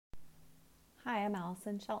Hi, I'm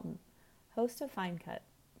Alyson Shelton, host of Fine Cut,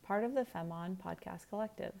 part of the Femon podcast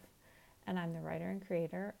collective, and I'm the writer and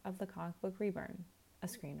creator of the comic book Reburn, a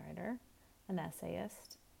screenwriter, an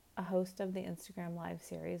essayist, a host of the Instagram live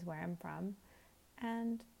series Where I'm From,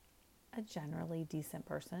 and a generally decent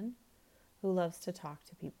person who loves to talk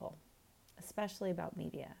to people, especially about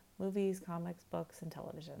media, movies, comics, books, and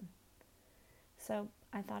television. So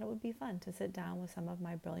I thought it would be fun to sit down with some of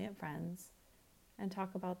my brilliant friends and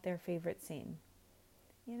talk about their favorite scene.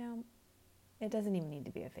 You know, it doesn't even need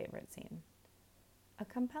to be a favorite scene. A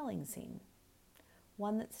compelling scene.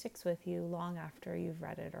 One that sticks with you long after you've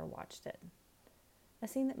read it or watched it. A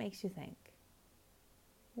scene that makes you think.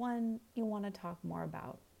 One you want to talk more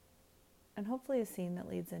about. And hopefully a scene that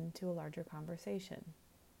leads into a larger conversation.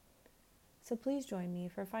 So please join me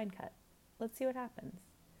for Fine Cut. Let's see what happens.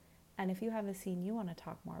 And if you have a scene you want to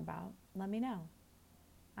talk more about, let me know.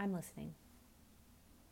 I'm listening.